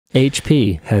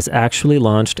HP has actually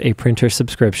launched a printer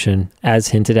subscription, as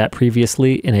hinted at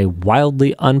previously in a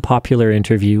wildly unpopular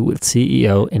interview with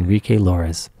CEO Enrique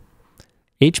Lores.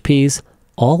 HP's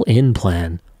all-in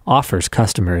plan offers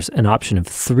customers an option of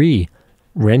 3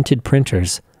 rented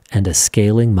printers and a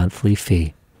scaling monthly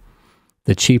fee.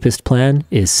 The cheapest plan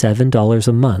is $7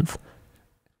 a month.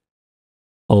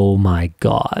 Oh my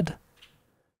God.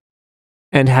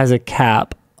 And has a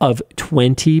cap of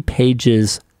 20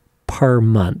 pages per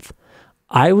month.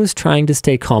 I was trying to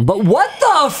stay calm, but what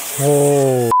the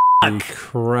Holy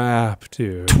crap,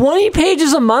 dude. 20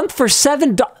 pages a month for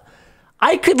 $7.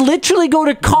 I could literally go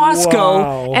to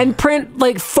Costco and print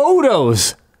like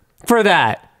photos for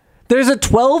that. There's a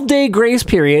 12-day grace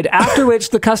period after which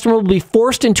the customer will be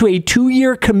forced into a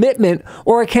 2-year commitment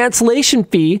or a cancellation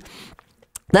fee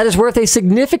that is worth a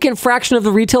significant fraction of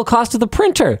the retail cost of the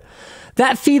printer.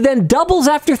 That fee then doubles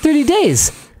after 30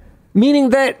 days, meaning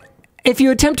that if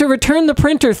you attempt to return the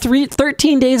printer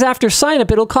 13 days after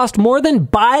sign-up, it'll cost more than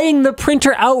buying the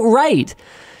printer outright.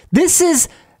 This is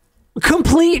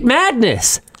complete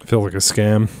madness. I feel like a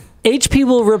scam. HP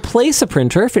will replace a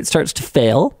printer if it starts to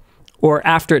fail or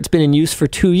after it's been in use for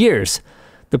 2 years.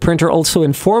 The printer also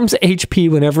informs HP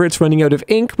whenever it's running out of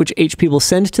ink, which HP will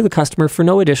send to the customer for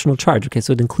no additional charge. Okay,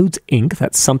 so it includes ink.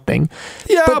 That's something.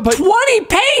 Yeah, but 20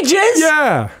 pages?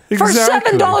 Yeah,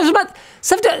 exactly. For $7 a month.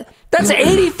 That's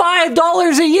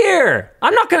 $85 a year.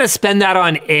 I'm not going to spend that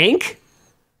on ink.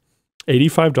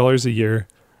 $85 a year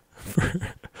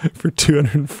for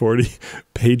 240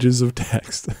 pages of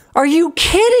text. Are you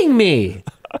kidding me?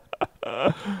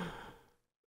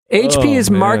 HP is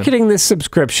marketing this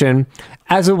subscription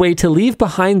as a way to leave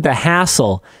behind the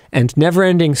hassle and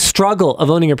never-ending struggle of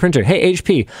owning a printer. Hey,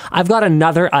 HP, I've got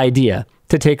another idea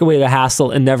to take away the hassle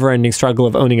and never-ending struggle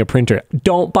of owning a printer.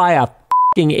 Don't buy a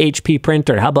f***ing HP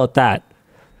printer. How about that?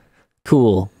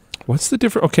 Cool. What's the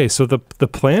difference? Okay, so the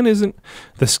plan isn't...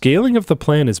 The scaling of the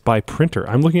plan is by printer.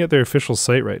 I'm looking at their official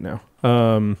site right now.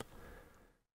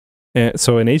 And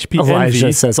so an HP Elijah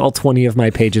Envy says all 20 of my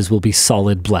pages will be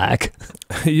solid black.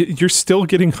 You're still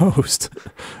getting host.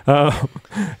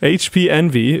 HP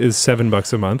Envy is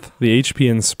 $7 a month. The HP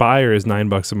Inspire is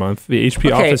 $9 a month. The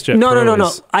HP OfficeJet Pro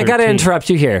is I got to interrupt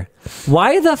you here.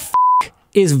 Why the f***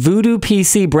 is Voodoo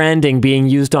PC branding being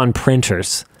used on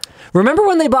printers? Remember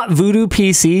when they bought Voodoo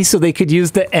PC so they could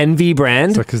use the Envy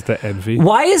brand? Because the Envy.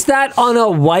 Why is that on a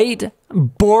white,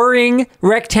 boring,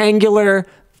 rectangular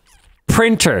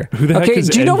printer? Who the heck is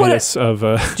envious of...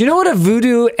 Do you know what a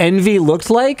Voodoo Envy looked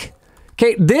like?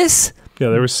 Okay, this... Yeah,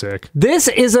 they were sick. This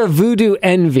is a Voodoo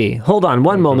Envy. Hold on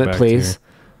one moment, please.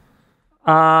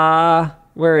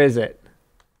 Where is it?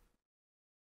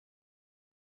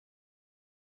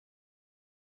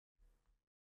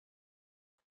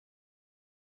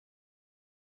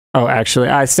 Oh, actually,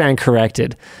 I stand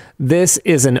corrected. This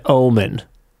is an Omen.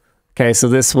 Okay, so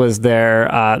this was their,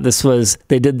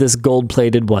 they did this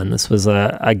gold-plated one. This was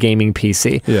a gaming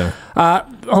PC. Yeah.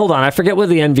 Hold on, I forget what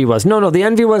the Envy was. No, the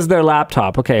Envy was their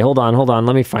laptop. Okay, hold on.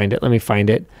 Let me find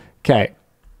it. Okay.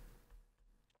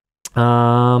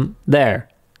 There.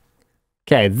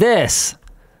 Okay, this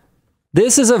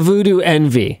is a Voodoo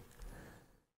Envy.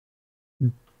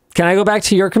 Can I go back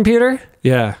to your computer?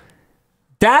 Yeah.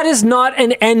 That is not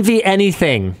an Envy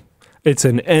anything. It's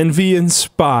an Envy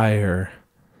Inspire.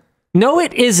 No,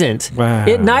 it isn't. Wow.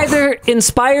 It neither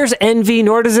inspires envy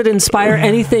nor does it inspire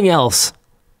anything else.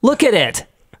 Look at it.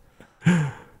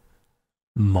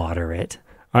 Moderate.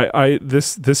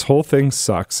 This whole thing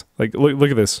sucks. Like,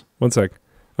 look at this. One sec.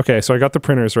 Okay, so I got the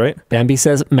printers, right? Bambi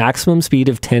says maximum speed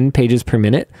of 10 pages per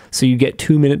minute, so you get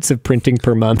 2 minutes of printing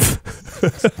per month.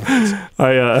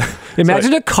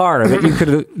 Imagine a car that you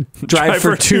could drive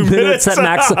for 2 minutes at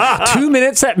maximum 2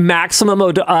 minutes at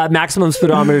maximum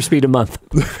speedometer speed a month.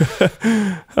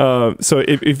 So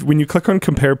if when you click on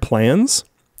compare plans,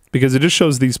 because it just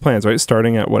shows these plans, right?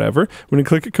 Starting at whatever. When you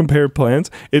click at compare plans,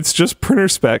 it's just printer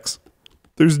specs.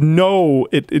 There's no,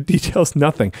 it details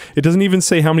nothing. It doesn't even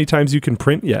say how many times you can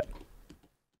print yet.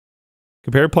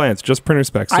 Compare plans, just printer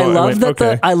specs. So I love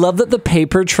that the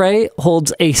paper tray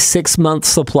holds a 6-month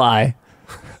supply.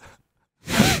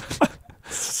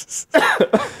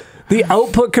 The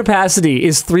output capacity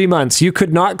is 3 months. You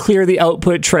could not clear the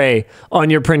output tray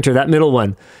on your printer, that middle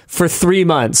one, for 3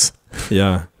 months.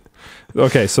 Yeah.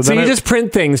 Okay, so then you just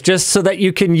print things just so that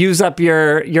you can use up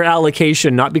your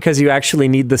allocation, not because you actually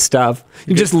need the stuff.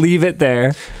 You just leave it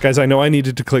there. Guys, I know I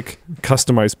needed to click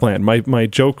customize plan.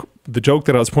 The joke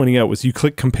that I was pointing out was you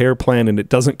click compare plan and it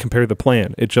doesn't compare the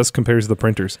plan. It just compares the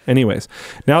printers. Anyways,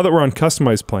 now that we're on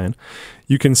customize plan,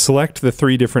 you can select the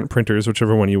 3 different printers,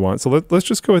 whichever one you want. So let's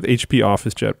just go with HP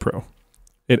OfficeJet Pro.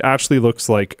 It actually looks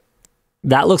like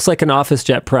That looks like an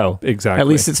OfficeJet Pro. exactly. At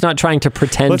least it's not trying to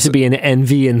pretend to be an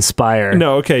Envy Inspire.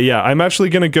 No, okay, yeah. I'm actually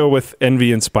going to go with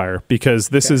Envy Inspire because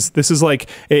this is like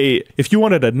if you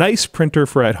wanted a nice printer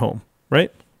for at home,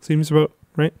 right? Seems about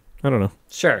right. I don't know.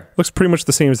 Sure. Looks pretty much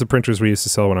the same as the printers we used to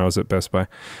sell when I was at Best Buy.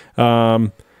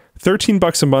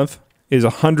 $13 a month is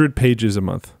 100 pages a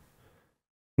month.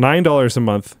 $9 a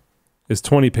month is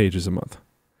 20 pages a month.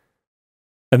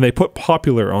 And they put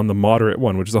popular on the moderate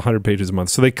one, which is 100 pages a month.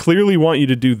 So they clearly want you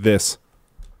to do this.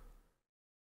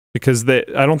 Because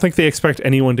I don't think they expect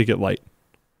anyone to get light.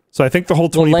 So I think the whole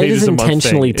 20 light pages is a month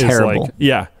intentionally thing terrible. is like,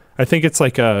 yeah, I think it's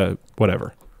like a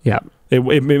whatever. Yeah.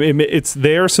 It's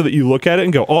there so that you look at it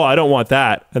and go, oh, I don't want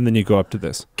that. And then you go up to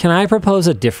this. Can I propose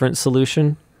a different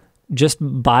solution? Just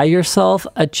buy yourself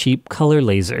a cheap color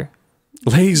laser.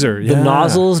 Laser, yeah. The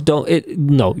nozzles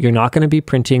no, you're not going to be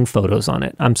printing photos on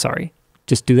it. I'm sorry.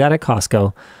 Just do that at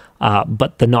Costco.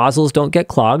 But the nozzles don't get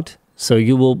clogged. So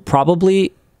you will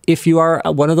probably, if you are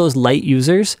one of those light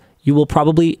users, you will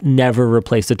probably never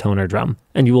replace a toner drum.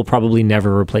 And you will probably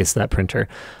never replace that printer.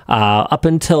 I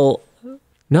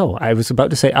was about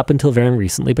to say up until very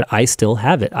recently, but I still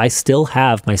have it. I still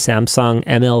have my Samsung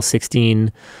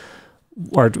ML16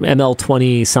 or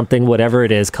ML20 something, whatever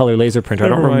it is, color laser printer. I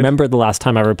don't remember the last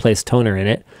time I replaced toner in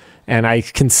it. And I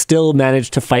can still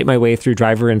manage to fight my way through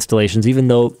driver installations, even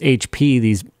though HP,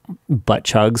 these butt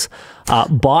chugs,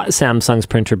 bought Samsung's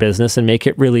printer business and make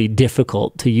it really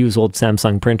difficult to use old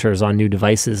Samsung printers on new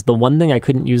devices. The one thing I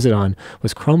couldn't use it on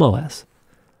was Chrome OS.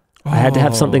 I had to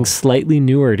have something slightly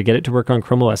newer to get it to work on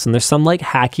Chrome OS. And there's some like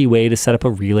hacky way to set up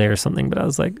a relay or something, but I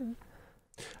was like,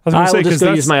 I will just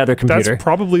go use my other computer. That's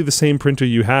probably the same printer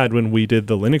you had when we did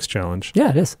the Linux challenge.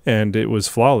 Yeah, it is. And it was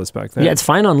flawless back then. Yeah, it's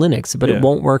fine on Linux, but it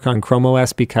won't work on Chrome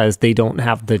OS because they don't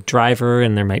have the driver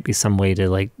and there might be some way to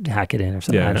like hack it in or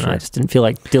something. I don't know. I just didn't feel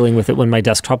like dealing with it when my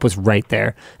desktop was right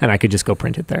there and I could just go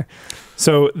print it there.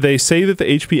 So they say that the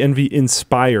HP Envy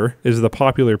Inspire is the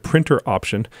popular printer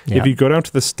option. Yeah. If you go down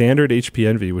to the standard HP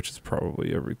Envy, which is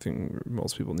probably everything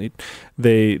most people need,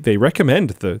 they recommend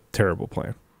the terrible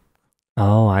plan.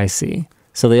 Oh, I see.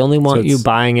 So they only want you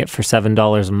buying it for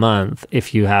 $7 a month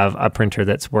if you have a printer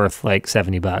that's worth like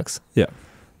 $70. Yeah.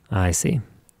 I see.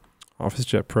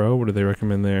 OfficeJet Pro, what do they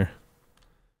recommend there?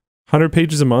 100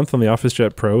 pages a month on the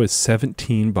OfficeJet Pro is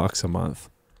 $17 a month.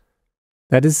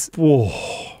 That is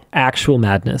actual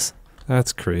madness.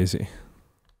 That's crazy.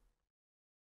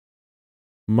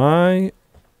 My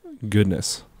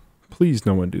goodness. Please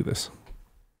no one do this.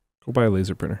 Go buy a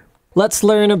laser printer. Let's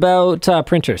learn about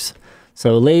printers.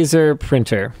 So laser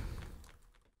printer.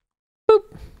 Boop.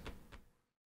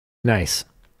 Nice.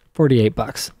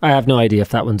 $48. I have no idea if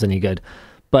that one's any good.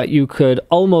 But you could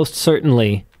almost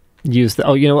certainly use the...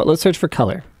 Oh, you know what? Let's search for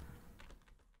color.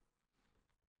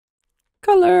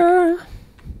 Color.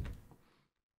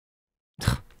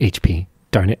 HP.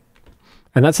 Darn it.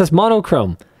 And that says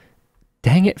monochrome.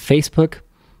 Dang it, Facebook.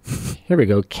 Here we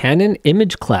go. Canon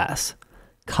Image Class.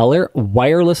 Color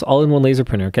wireless all-in-one laser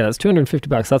printer. Okay, that's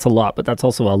 $250. That's a lot, but that's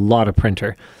also a lot of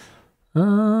printer.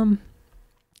 $120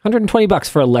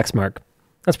 for a Lexmark.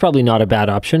 That's probably not a bad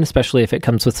option, especially if it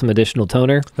comes with some additional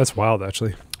toner. That's wild,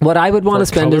 actually. What I would want to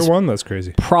spend is that's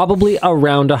crazy. Probably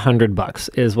around $100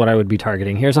 is what I would be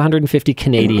targeting. Here's 150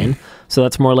 Canadian, so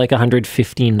that's more like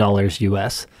 $115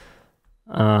 US.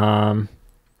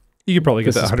 You could probably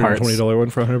get that $120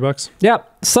 one for $100.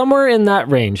 Yep, somewhere in that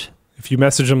range. If you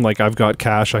message them like, I've got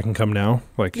cash, I can come now,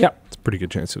 like, it's a pretty good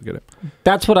chance you'll get it.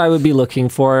 That's what I would be looking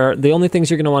for. The only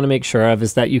things you're going to want to make sure of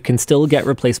is that you can still get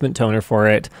replacement toner for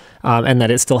it, and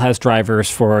that it still has drivers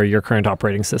for your current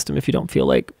operating system if you don't feel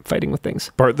like fighting with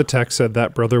things. Bart the Tech said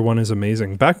that Brother one is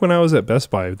amazing. Back when I was at Best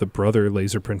Buy, the Brother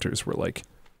laser printers were like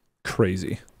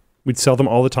crazy. We'd sell them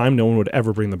all the time. No one would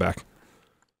ever bring them back.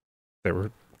 They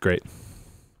were great.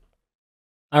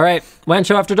 All right, WAN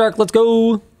Show After Dark, let's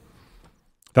go.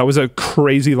 That was a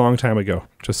crazy long time ago,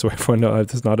 just so everyone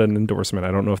knows. It's not an endorsement.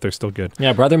 I don't know if they're still good.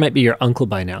 Yeah, Brother might be your uncle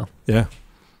by now. Yeah.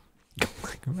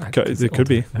 It could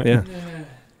be, yeah.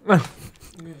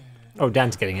 Oh,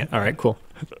 Dan's getting it. All right, cool.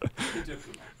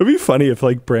 It'd be funny if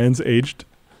like brands aged.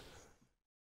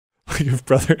 Like if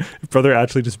brother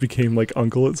actually just became like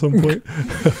uncle at some point.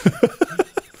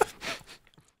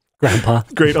 Grandpa.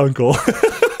 Great uncle.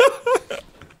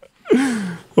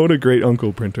 What a great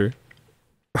uncle printer.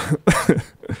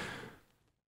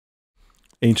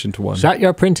 Ancient one. Shut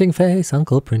your printing face,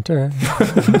 Uncle Printer.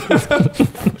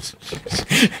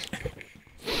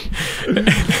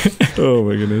 Oh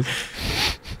my goodness.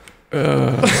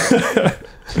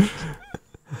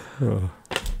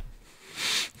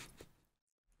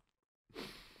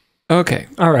 Okay.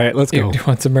 All right, let's go. You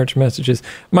want some merch messages?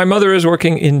 My mother is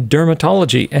working in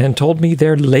dermatology and told me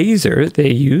their laser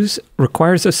they use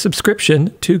requires a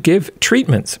subscription to give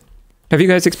treatments. Have you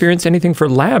guys experienced anything for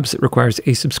labs that requires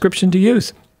a subscription to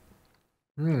use?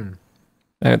 Sorry,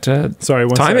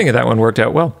 one timing sec. of that one worked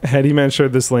out well. Handyman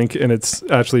shared this link, and it's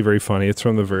actually very funny. It's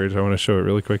from The Verge. I want to show it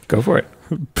really quick. Go for it.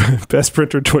 Best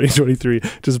printer 2023.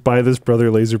 Just buy this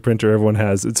Brother laser printer everyone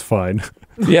has. It's fine.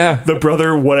 Yeah. The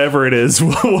Brother, whatever it is,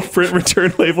 will print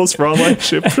return labels for online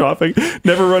ship shopping,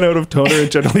 never run out of toner,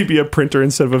 and generally be a printer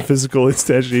instead of a physical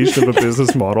instantiation of a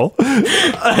business model.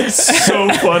 That's so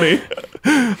funny.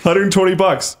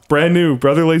 $120. Brand new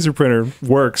Brother laser printer.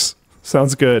 Works.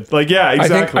 Sounds good. Like, yeah,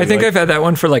 exactly. I think I've had that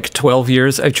one for like 12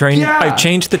 years. I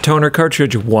changed the toner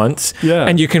cartridge once,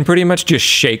 and you can pretty much just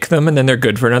shake them, and then they're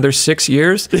good for another 6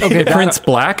 years. Okay, it prints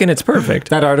black, and it's perfect.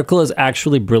 That article is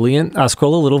actually brilliant.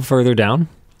 Scroll a little further down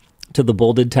to the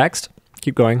bolded text.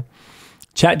 Keep going.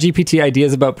 ChatGPT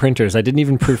ideas about printers. I didn't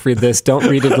even proofread this. Don't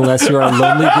read it unless you are a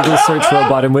lonely Google search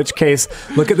robot, in which case,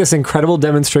 look at this incredible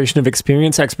demonstration of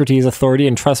experience, expertise, authority,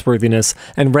 and trustworthiness,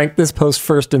 and rank this post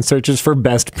first in searches for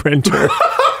best printer.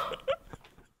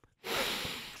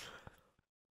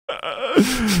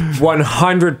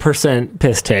 100%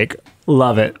 piss take.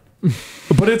 Love it.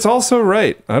 But it's also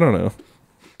right. I don't know.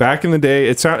 Back in the day,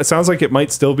 it sounds like it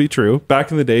might still be true.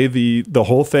 Back in the day, the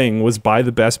whole thing was buy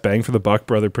the best bang for the buck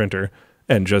Brother printer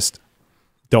and just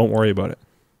don't worry about it.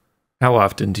 How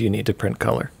often do you need to print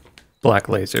color? Black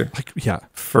laser. Like, yeah.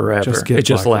 Forever. It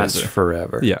just lasts laser.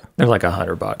 forever. Yeah. They're like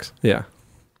 $100. Yeah.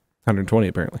 120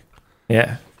 apparently.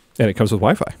 Yeah. And it comes with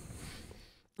Wi-Fi.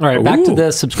 All right, back to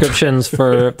the subscriptions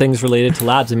for things related to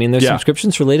labs. I mean, there's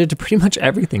subscriptions related to pretty much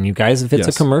everything, you guys. If it's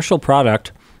a commercial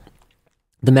product,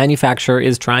 the manufacturer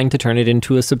is trying to turn it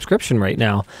into a subscription right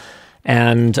now.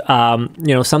 And,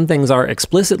 some things are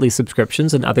explicitly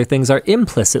subscriptions and other things are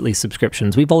implicitly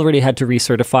subscriptions. We've already had to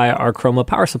recertify our Chroma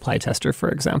power supply tester, for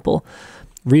example.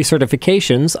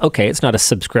 Recertifications, okay, it's not a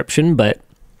subscription, but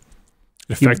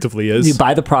effectively is. You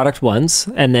buy the product once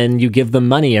and then you give them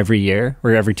money every year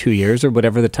or every 2 years or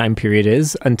whatever the time period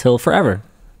is until forever.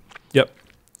 Yep.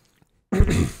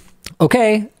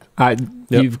 Okay.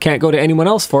 You can't go to anyone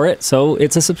else for it, so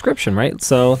it's a subscription, right?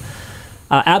 So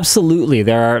absolutely,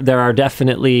 there are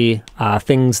definitely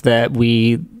things that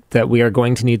we are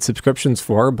going to need subscriptions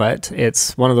for, but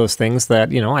it's one of those things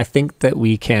that, I think that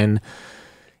we can,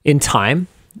 in time,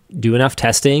 do enough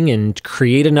testing and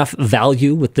create enough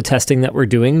value with the testing that we're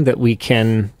doing that we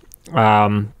can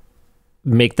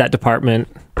make that department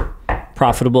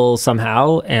profitable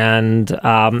somehow and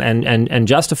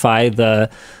justify the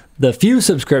few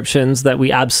subscriptions that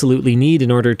we absolutely need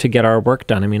in order to get our work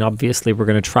done. I mean, obviously, we're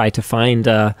going to try to find,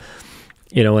 and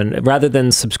rather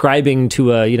than subscribing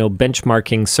to a,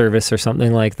 benchmarking service or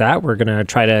something like that, we're going to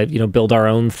try to, build our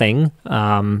own thing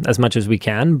as much as we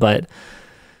can. But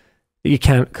you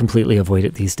can't completely avoid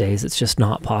it these days. It's just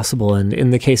not possible. And in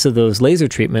the case of those laser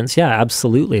treatments, yeah,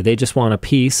 absolutely. They just want a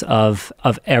piece of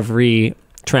every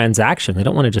transaction. They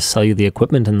don't want to just sell you the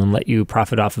equipment and then let you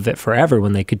profit off of it forever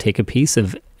when they could take a piece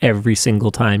of every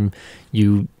single time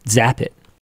you zap it.